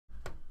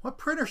What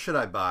printer should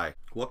I buy?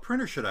 What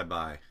printer should I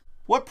buy?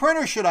 What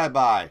printer should I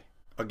buy?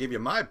 I'll give you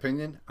my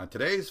opinion on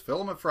today's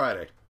Filament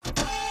Friday.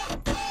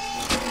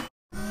 I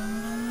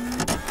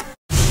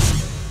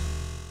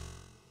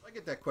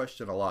get that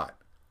question a lot.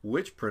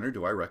 Which printer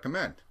do I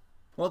recommend?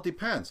 Well, it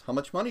depends. How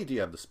much money do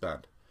you have to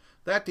spend?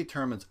 That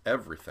determines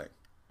everything.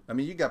 I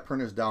mean, you got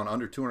printers down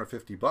under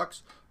 250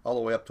 bucks all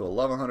the way up to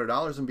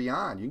 $1,100 and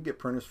beyond. You can get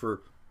printers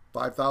for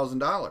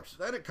 $5,000.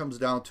 Then it comes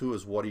down to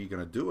is what are you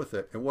going to do with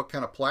it and what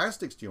kind of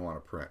plastics do you want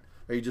to print?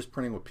 Are you just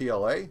printing with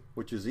PLA,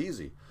 which is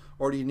easy?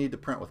 Or do you need to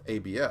print with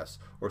ABS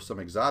or some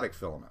exotic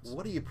filaments?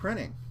 What are you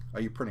printing?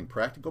 Are you printing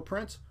practical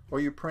prints or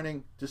are you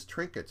printing just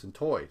trinkets and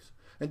toys?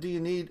 And do you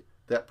need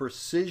that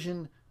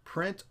precision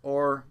print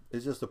or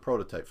is just a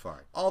prototype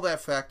fine? All that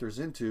factors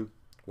into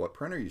what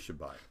printer you should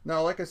buy.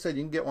 Now, like I said,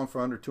 you can get one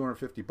for under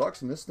 250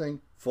 bucks and this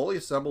thing fully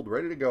assembled,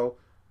 ready to go,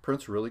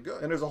 prints really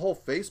good. And there's a whole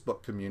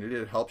Facebook community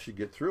that helps you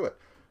get through it.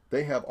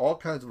 They have all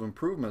kinds of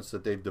improvements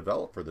that they've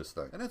developed for this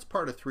thing. And that's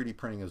part of 3D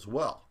printing as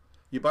well.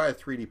 You buy a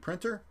 3D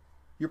printer,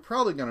 you're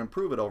probably going to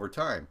improve it over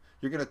time.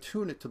 You're going to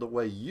tune it to the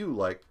way you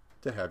like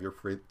to have your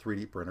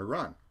 3D printer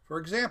run. For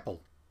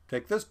example,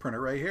 take this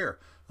printer right here.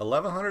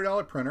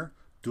 $1,100 printer,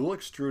 dual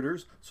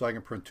extruders, so I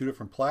can print 2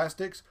 different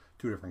plastics,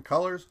 2 different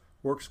colors.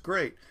 Works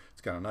great.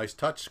 It's got a nice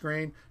touch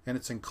screen and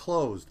it's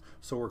enclosed,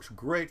 so it works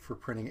great for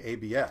printing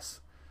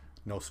ABS.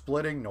 No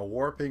splitting, no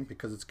warping,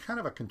 because it's kind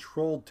of a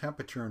controlled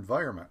temperature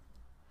environment.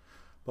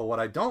 But what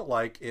I don't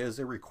like is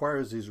it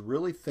requires these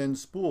really thin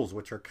spools,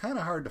 which are kind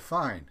of hard to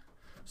find.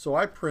 So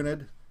I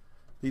printed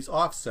these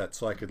offsets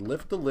so I could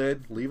lift the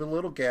lid, leave a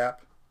little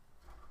gap,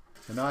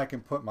 and now I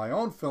can put my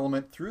own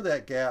filament through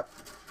that gap,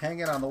 hang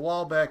it on the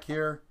wall back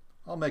here.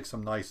 I'll make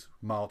some nice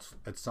mounts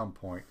at some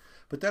point.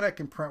 But then I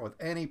can print with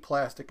any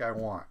plastic I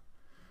want.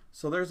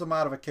 So there's a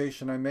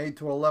modification I made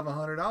to a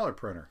 $1,100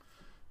 printer.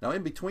 Now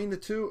in between the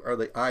two are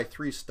the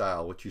i3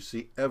 style, which you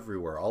see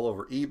everywhere, all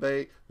over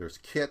eBay. There's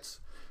kits.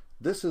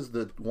 This is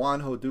the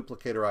Wanhao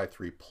Duplicator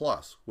i3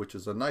 Plus, which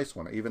is a nice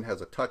one. It even has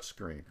a touch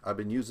screen. I've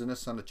been using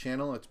this on the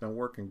channel and it's been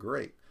working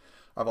great.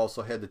 I've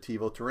also had the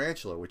Tivo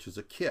Tarantula, which is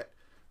a kit.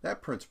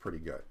 That prints pretty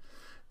good.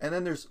 And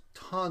then there's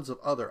tons of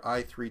other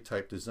i3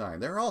 type design.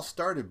 They're all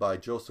started by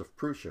Joseph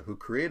Prusa, who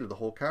created the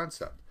whole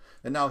concept.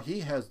 And now he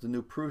has the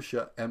new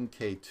Prusa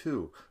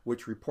MK2,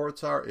 which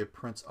reports are it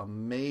prints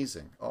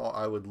amazing. Oh,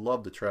 I would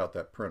love to try out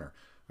that printer.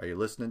 Are you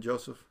listening,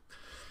 Joseph?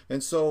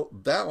 And so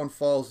that one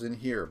falls in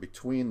here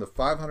between the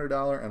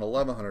 $500 and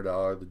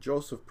 $1,100. The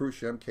Joseph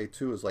Prusa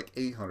MK2 is like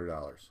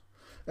 $800.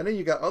 And then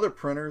you got other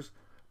printers,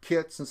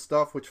 kits and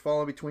stuff which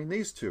fall in between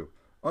these two,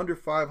 under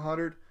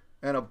 $500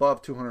 and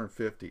above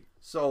 $250.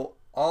 So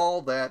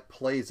all that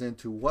plays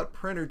into what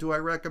printer do I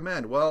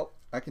recommend? Well,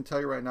 I can tell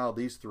you right now,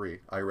 these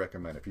 3 I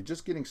recommend. If you're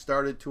just getting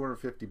started,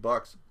 250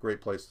 bucks,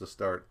 great place to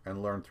start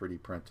and learn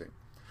 3D printing.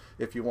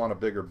 If you want a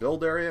bigger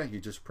build area,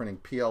 you're just printing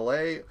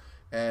PLA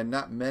and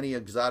not many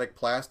exotic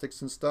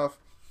plastics and stuff,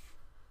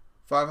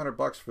 500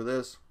 bucks for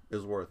this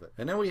is worth it.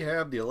 And then we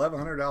have the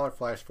 $1,100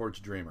 Flashforge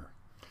Dreamer.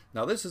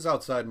 Now this is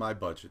outside my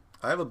budget.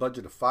 I have a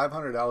budget of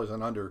 $500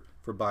 and under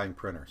for buying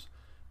printers.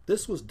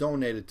 This was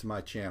donated to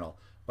my channel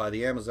by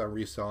the Amazon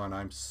resale and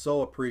I'm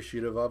so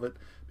appreciative of it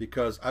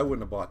because I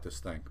wouldn't have bought this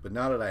thing. But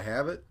now that I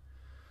have it,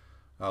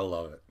 I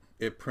love it.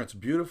 It prints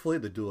beautifully.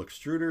 The dual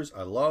extruders,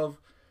 I love.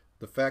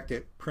 The fact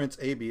it prints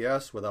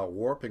ABS without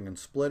warping and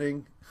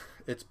splitting.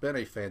 It's been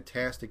a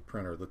fantastic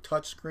printer. The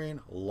touchscreen,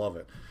 love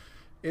it.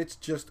 It's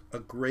just a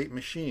great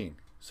machine.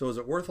 So is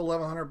it worth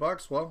 $1,100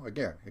 bucks? Well,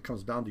 again, it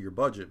comes down to your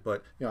budget.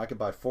 But you know, I could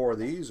buy 4 of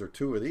these or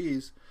 2 of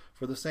these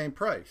for the same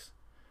price.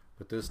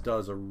 But this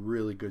does a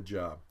really good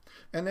job.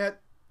 And that's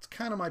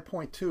kind of my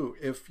point too.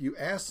 If you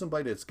ask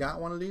somebody that's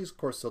got one of these, of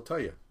course they'll tell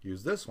you,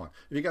 use this one.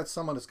 If you got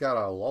someone that's got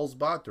a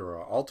Lulzbot or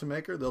an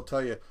Ultimaker, they'll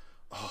tell you,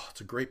 oh,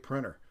 it's a great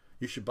printer.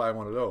 You should buy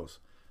one of those.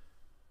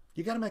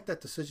 You got to make that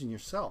decision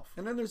yourself.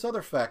 And then there's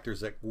other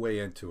factors that weigh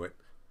into it.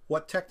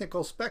 What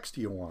technical specs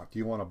do you want? Do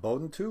you want a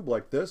Bowden tube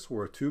like this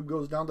where a tube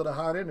goes down to the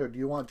hot end, or do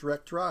you want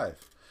direct drive?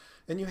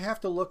 And you have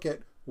to look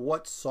at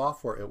what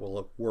software it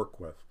will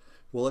work with.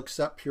 Will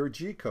accept pure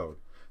G code.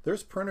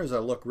 There's printers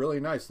that look really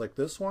nice like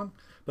this one,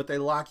 but they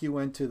lock you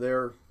into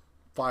their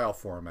file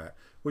format,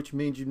 which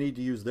means you need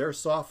to use their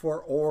software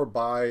or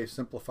buy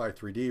Simplify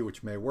 3D,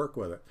 which may work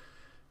with it.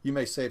 You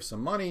may save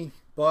some money,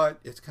 but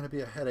it's going to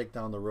be a headache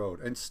down the road.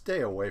 And stay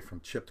away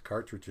from chipped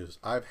cartridges.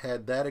 I've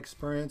had that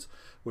experience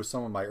with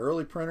some of my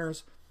early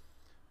printers.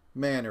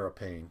 Man, they're a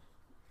pain.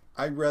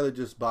 I'd rather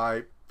just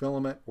buy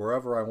filament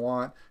wherever I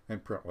want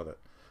and print with it.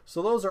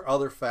 So those are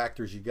other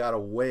factors you got to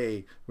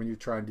weigh when you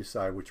try and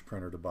decide which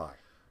printer to buy.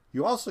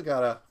 You also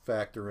got to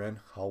factor in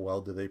how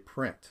well do they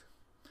print.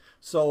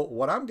 So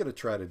what I'm going to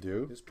try to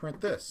do is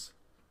print this.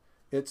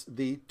 It's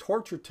the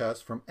torture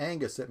test from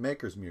Angus at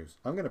Makers Muse.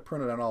 I'm going to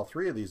print it on all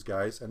 3 of these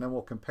guys and then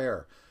we'll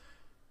compare.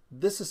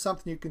 This is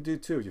something you can do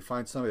too. If you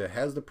find somebody that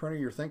has the printer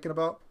you're thinking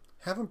about,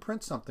 have them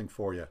print something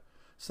for you.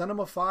 Send them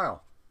a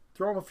file.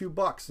 Throw them a few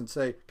bucks and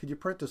say, could you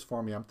print this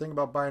for me? I'm thinking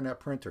about buying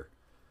that printer.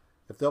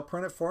 If they'll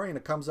print it for you and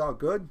it comes out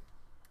good,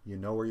 you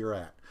know where you're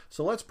at.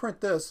 So let's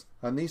print this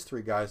on these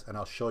three guys and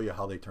I'll show you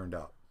how they turned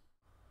out.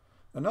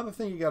 Another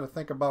thing you got to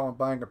think about when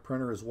buying a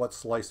printer is what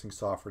slicing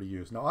software to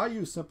use. Now I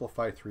use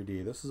Simplify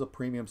 3D. This is a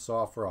premium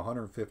software,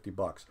 150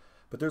 bucks,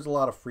 but there's a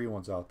lot of free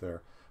ones out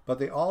there. But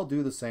they all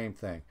do the same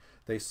thing.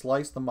 They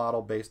slice the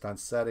model based on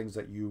settings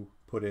that you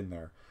put in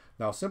there.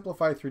 Now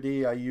Simplify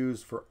 3D I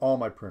use for all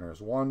my printers,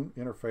 one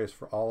interface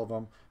for all of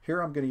them. Here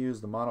I'm going to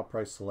use the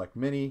Monoprice Select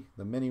Mini,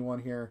 the mini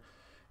one here,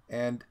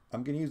 and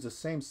I'm going to use the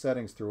same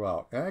settings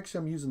throughout. And actually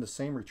I'm using the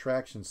same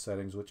retraction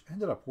settings, which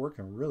ended up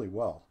working really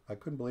well. I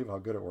couldn't believe how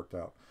good it worked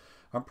out.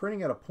 I'm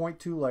printing at a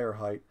 0.2 layer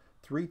height,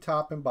 3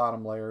 top and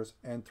bottom layers,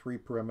 and 3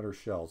 perimeter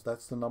shells.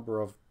 That's the number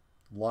of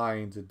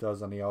lines it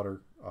does on the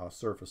outer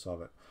surface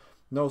of it.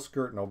 No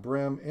skirt, no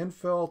brim.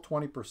 Infill,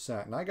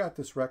 20%. And I got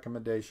this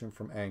recommendation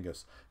from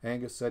Angus.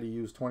 Angus said he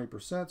used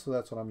 20%, so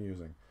that's what I'm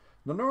using.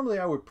 Now, normally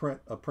I would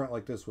print a print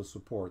like this with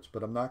supports,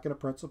 but I'm not going to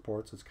print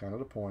supports. It's kind of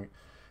the point.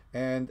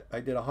 And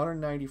I did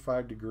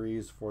 195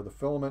 degrees for the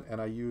filament,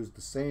 and I used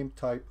the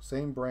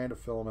same brand of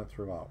filament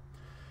throughout.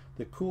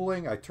 The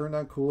cooling, I turned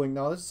on cooling.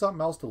 Now, this is something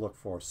else to look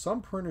for.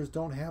 Some printers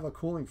don't have a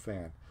cooling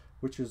fan,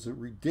 which is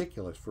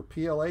ridiculous. For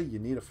PLA, you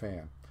need a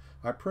fan.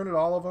 I printed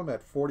all of them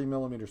at 40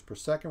 millimeters per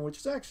second, which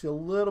is actually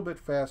a little bit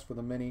fast for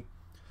the Mini,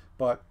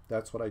 but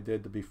that's what I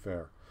did to be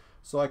fair.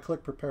 So I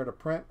click Prepare to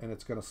Print, and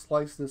it's going to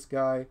slice this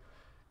guy.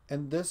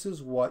 And this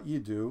is what you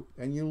do,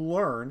 and you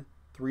learn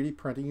 3D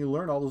printing. You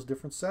learn all those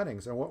different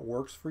settings and what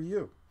works for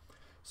you.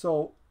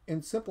 So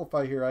in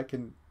Simplify here, I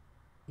can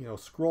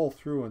scroll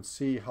through and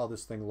see how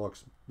this thing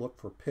looks. Look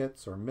for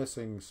pits or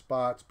missing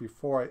spots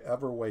before I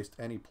ever waste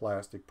any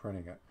plastic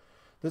printing it.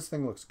 This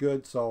thing looks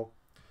good, so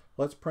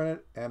let's print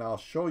it and I'll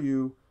show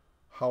you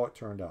how it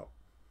turned out.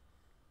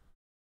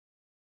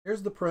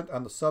 Here's the print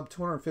on the sub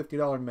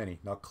 $250 Mini.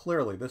 Now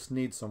clearly this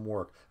needs some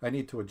work. I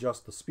need to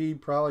adjust the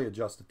speed, probably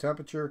adjust the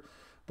temperature,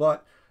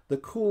 but the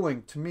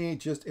cooling to me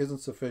just isn't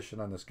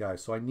sufficient on this guy,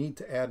 so I need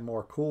to add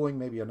more cooling,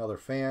 maybe another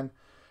fan.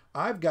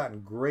 I've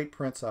gotten great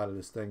prints out of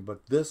this thing,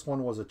 but this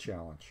one was a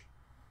challenge.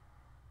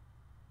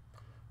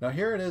 Now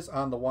here it is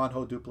on the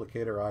Wanhao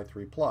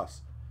I3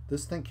 Plus.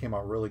 This thing came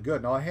out really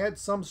good. Now I had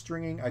some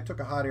stringing. I took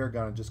a hot air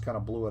gun and just kind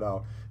of blew it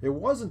out. It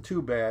wasn't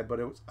too bad, but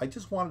I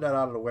just wanted that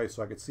out of the way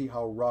so I could see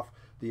how rough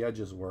the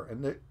edges were.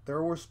 And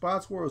there were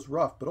spots where it was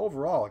rough, but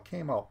overall it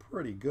came out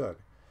pretty good.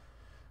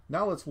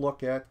 Now let's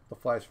look at the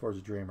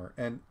Flashforge Dreamer.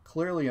 And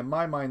clearly in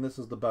my mind this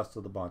is the best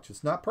of the bunch.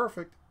 It's not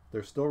perfect.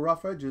 There's still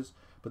rough edges,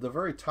 but the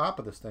very top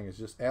of this thing is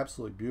just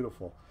absolutely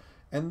beautiful.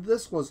 And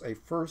this was a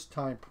first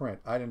time print.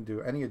 I didn't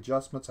do any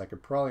adjustments. I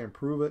could probably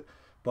improve it,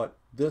 but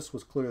this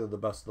was clearly the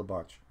best of the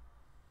bunch.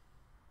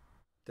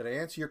 Did I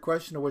answer your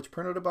question of which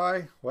printer to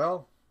buy?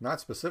 Well,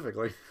 not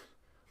specifically.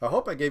 I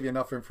hope I gave you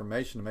enough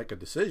information to make a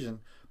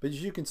decision, but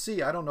as you can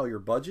see, I don't know your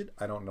budget.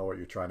 I don't know what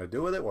you're trying to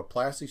do with it, what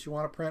plastics you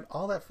want to print.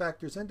 All that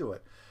factors into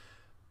it.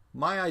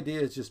 My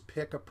idea is just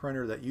pick a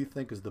printer that you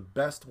think is the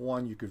best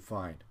one you could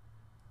find.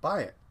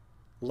 Buy it.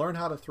 Learn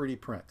how to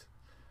 3D print.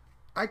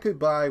 I could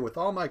buy, with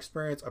all my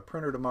experience, a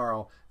printer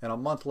tomorrow, and a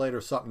month later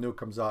something new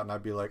comes out and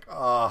I'd be like,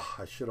 ah,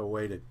 I should have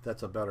waited.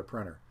 That's a better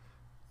printer.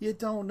 You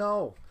don't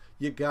know.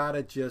 You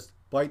gotta just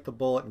bite the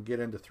bullet and get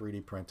into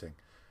 3D printing.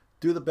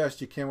 Do the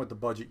best you can with the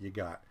budget you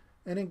got,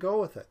 and then go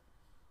with it.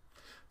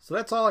 So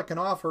that's all I can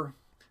offer.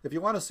 If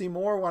you want to see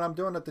more of what I'm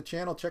doing at the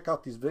channel, check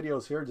out these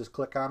videos here. Just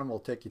click on them, we'll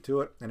take you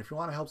to it. And if you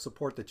want to help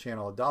support the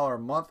channel, $1 a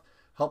month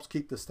helps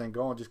keep this thing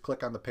going. Just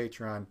click on the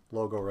Patreon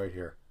logo right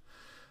here.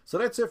 So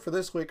that's it for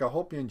this week. I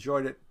hope you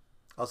enjoyed it.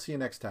 I'll see you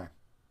next time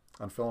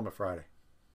on Filament Friday.